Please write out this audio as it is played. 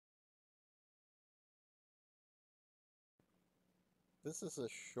This is a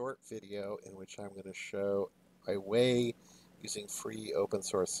short video in which I'm going to show a way using free open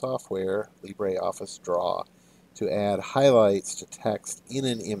source software, LibreOffice Draw, to add highlights to text in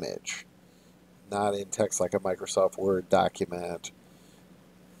an image. Not in text like a Microsoft Word document,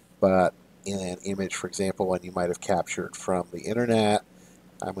 but in an image, for example, one you might have captured from the internet.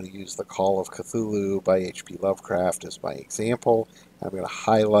 I'm going to use The Call of Cthulhu by H.P. Lovecraft as my example. I'm going to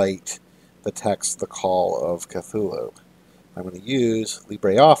highlight the text, The Call of Cthulhu. I'm going to use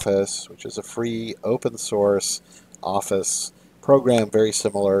LibreOffice, which is a free open source Office program very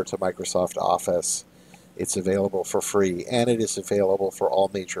similar to Microsoft Office. It's available for free, and it is available for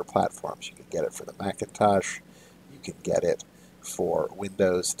all major platforms. You can get it for the Macintosh, you can get it for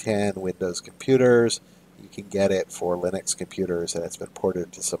Windows 10, Windows computers, you can get it for Linux computers, and it's been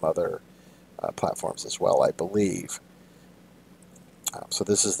ported to some other platforms as well, I believe. So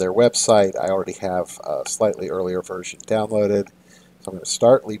this is their website. I already have a slightly earlier version downloaded. So I'm going to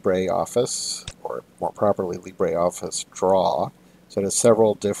start LibreOffice, or more properly LibreOffice Draw. So it has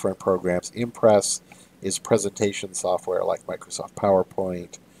several different programs. Impress is presentation software like Microsoft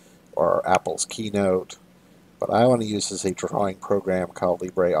PowerPoint or Apple's Keynote. But I want to use as a drawing program called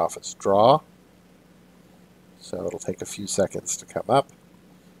LibreOffice Draw. So it'll take a few seconds to come up.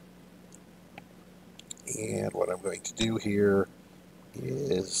 And what I'm going to do here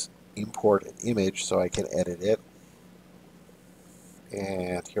is import an image so I can edit it.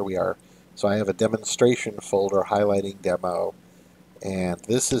 And here we are. So I have a demonstration folder highlighting demo, and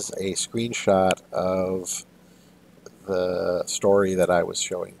this is a screenshot of the story that I was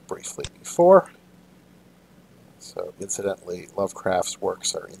showing briefly before. So incidentally, Lovecraft's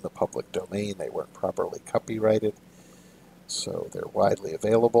works are in the public domain. They weren't properly copyrighted, so they're widely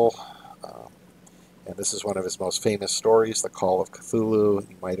available. And this is one of his most famous stories, The Call of Cthulhu.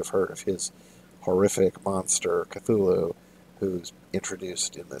 You might have heard of his horrific monster, Cthulhu, who's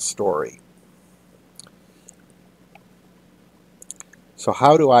introduced in this story. So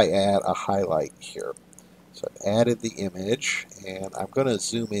how do I add a highlight here? So I've added the image, and I'm going to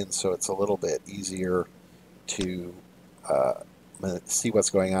zoom in so it's a little bit easier to see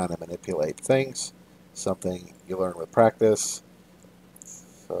what's going on and manipulate things. Something you learn with practice.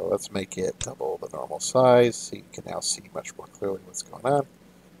 So let's make it double the normal size so you can now see much more clearly what's going on.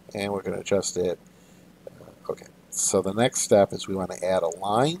 And we're going to adjust it. Okay, so the next step is we want to add a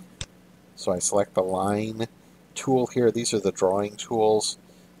line. So I select the line tool here. These are the drawing tools.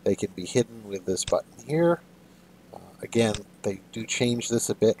 They can be hidden with this button here. Again, they do change this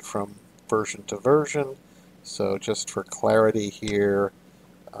a bit from version to version. So just for clarity here,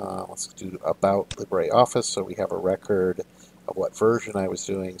 let's do About LibreOffice so we have a record of what version I was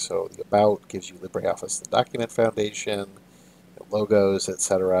doing. So the About gives you LibreOffice, the document foundation, logos,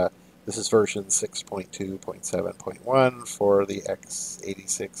 etc. This is version 6.2.7.1 for the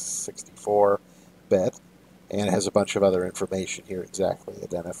x86-64 bit, and it has a bunch of other information here, exactly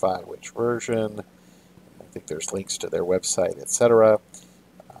identify which version. I think there's links to their website, etc.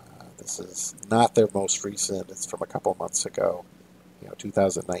 This is not their most recent. It's from a couple months ago,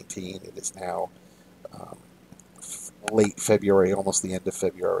 2019. It is now late February, almost the end of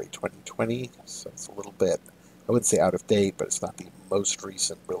February 2020. So it's a little bit, I wouldn't say out of date, but it's not the most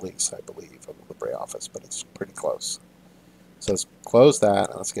recent release, I believe, of LibreOffice, but it's pretty close. So let's close that,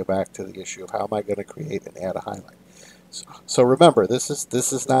 and let's get back to the issue of how am I going to create and add a highlight. So remember, this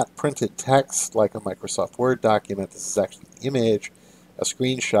is not printed text like a Microsoft Word document. This is actually an image, a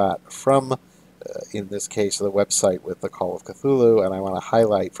screenshot from, in this case, the website with The Call of Cthulhu, and I want to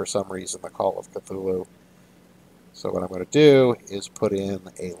highlight, for some reason, The Call of Cthulhu. So what I'm going to do is put in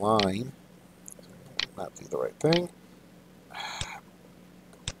a line. Not do the right thing.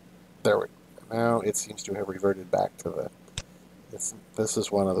 There we go. Now it seems to have reverted back to the... This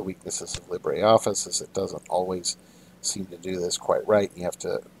is one of the weaknesses of LibreOffice, is it doesn't always seem to do this quite right. You have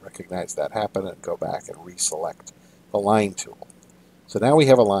to recognize that happen and go back and reselect the line tool. So now we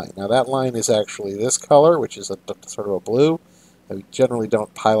have a line. Now that line is actually this color, which is a sort of a blue. We generally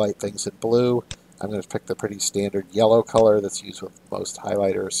don't highlight things in blue. I'm going to pick the pretty standard yellow color that's used with most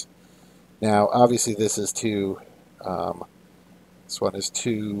highlighters. Now, obviously, this is too. This one is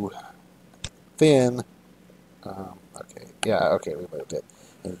too thin. Okay, yeah, okay, we moved it.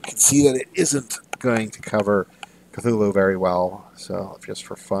 And you can see that it isn't going to cover Cthulhu very well. So just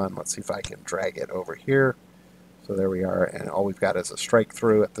for fun, let's see if I can drag it over here. So there we are, and all we've got is a strike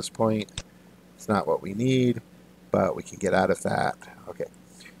through at this point. It's not what we need, but we can get out of that. Okay,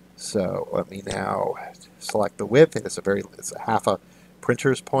 so let me now select the width. It's a half a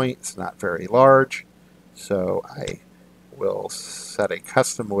printer's point. It's not very large, so I will set a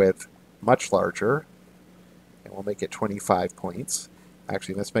custom width much larger. and we'll make it 25 points.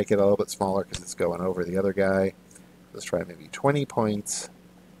 Actually, let's make it a little bit smaller because it's going over the other guy. Let's try maybe 20 points.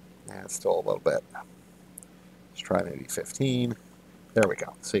 That's still a little bit. Let's try maybe 15. There we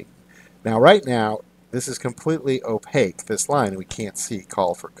go. See. Now, right now, this is completely opaque, this line. We can't see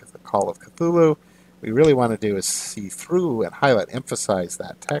Call of Cthulhu. What we really want to do is see through and highlight, emphasize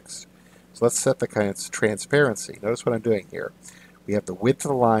that text. So let's set the kind of transparency. Notice what I'm doing here. We have the width of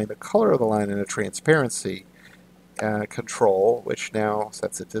the line, the color of the line, and a transparency control, which now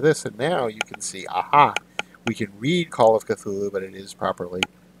sets it to this. And now you can see, aha, we can read Call of Cthulhu, but it is properly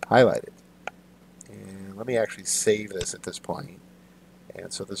highlighted. And let me actually save this at this point.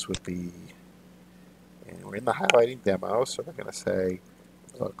 And so this would be, and we're in the highlighting demo, so we're going to say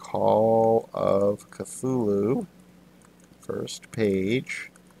the Call of Cthulhu, first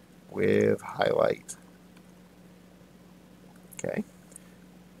page with highlight. Okay,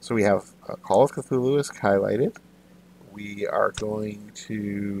 so we have Call of Cthulhu is highlighted. We are going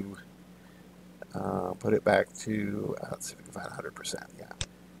to put it back to, let's see if we can find 100%. Yeah.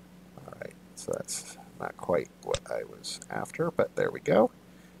 All right, so that's not quite what I was after, but there we go.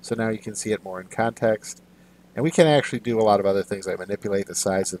 So now you can see it more in context. And we can actually do a lot of other things like manipulate the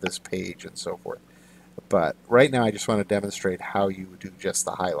size of this page and so forth. But right now I just want to demonstrate how you do just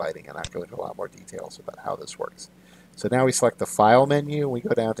the highlighting and not go into a lot more details about how this works. So now we select the File menu, we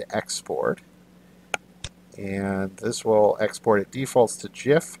go down to Export. And this will export. It defaults to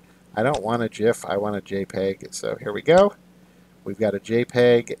GIF. I don't want a GIF, I want a JPEG. So here we go. We've got a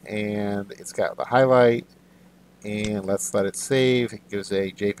JPEG and it's got the highlight. And let's let it save. It gives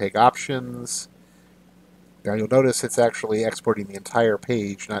a JPEG options. Now you'll notice it's actually exporting the entire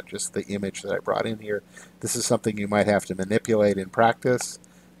page, not just the image that I brought in here. This is something you might have to manipulate in practice,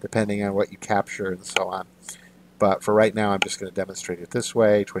 depending on what you capture and so on. But for right now, I'm just going to demonstrate it this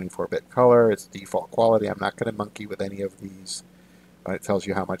way. 24-bit color, it's default quality. I'm not going to monkey with any of these. But it tells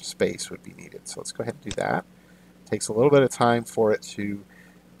you how much space would be needed. So let's go ahead and do that. It takes a little bit of time for it to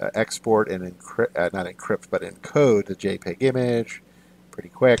export and encrypt, not encrypt, but encode the JPEG image. Pretty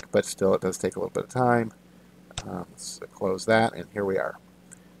quick, but still it does take a little bit of time. Let's close that, and here we are.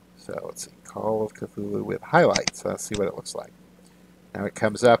 So let's see, Call of Cthulhu with highlights. So let's see what it looks like. Now it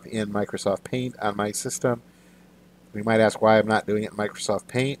comes up in Microsoft Paint on my system. We might ask why I'm not doing it in Microsoft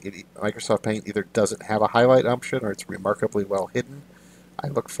Paint. Microsoft Paint either doesn't have a highlight option or it's remarkably well hidden. I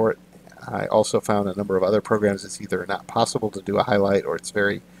look for it. I also found a number of other programs it's either not possible to do a highlight or it's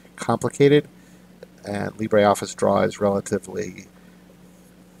very complicated. And LibreOffice Draw is relatively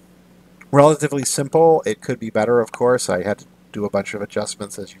simple. It could be better, of course. I had to do a bunch of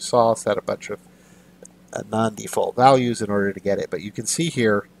adjustments, as you saw, set a bunch of non-default values in order to get it. But you can see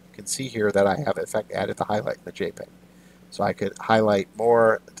here, that I have in fact added the highlight in the JPEG. So I could highlight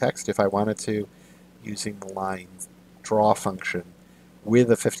more text if I wanted to using the line draw function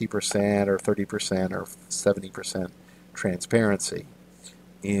with a 50% or 30% or 70% transparency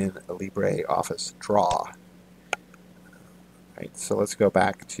in LibreOffice Draw. Right, so let's go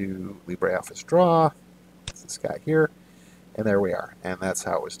back to LibreOffice Draw. It's this guy here, and there we are, and that's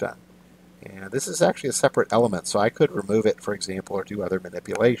how it was done. And this is actually a separate element, so I could remove it, for example, or do other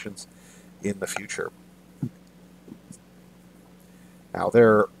manipulations in the future. Now,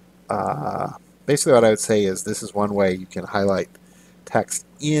 basically what I would say is this is one way you can highlight text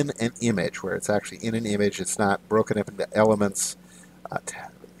in an image, where it's actually in an image. It's not broken up into elements,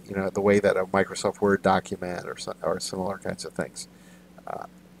 you know, the way that a Microsoft Word document or similar kinds of things.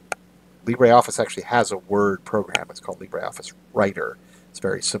 LibreOffice actually has a Word program. It's called LibreOffice Writer. It's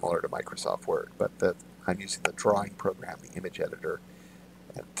very similar to Microsoft Word, but I'm using the drawing program, the image editor,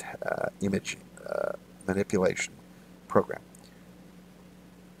 and image manipulation program.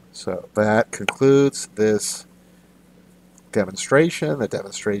 So that concludes this demonstration. The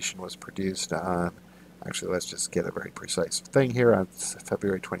demonstration was produced on, actually let's just get a very precise thing here, on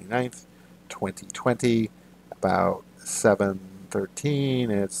February 29th, 2020, about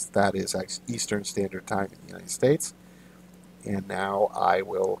 7:13. That is Eastern Standard Time in the United States. And now I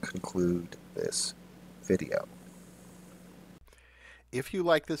will conclude this video. If you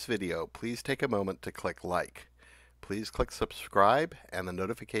like this video, please take a moment to click like. Please click subscribe and the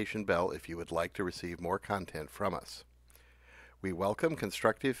notification bell if you would like to receive more content from us. We welcome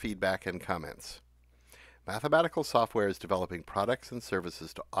constructive feedback and comments. Mathematical software is developing products and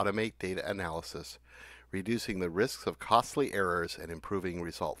services to automate data analysis, reducing the risks of costly errors and improving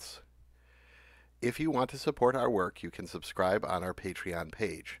results. If you want to support our work, you can subscribe on our Patreon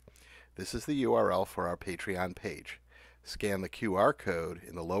page. This is the URL for our Patreon page. Scan the QR code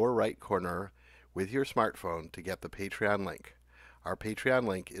in the lower right corner with your smartphone to get the Patreon link. Our Patreon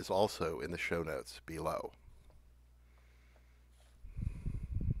link is also in the show notes below.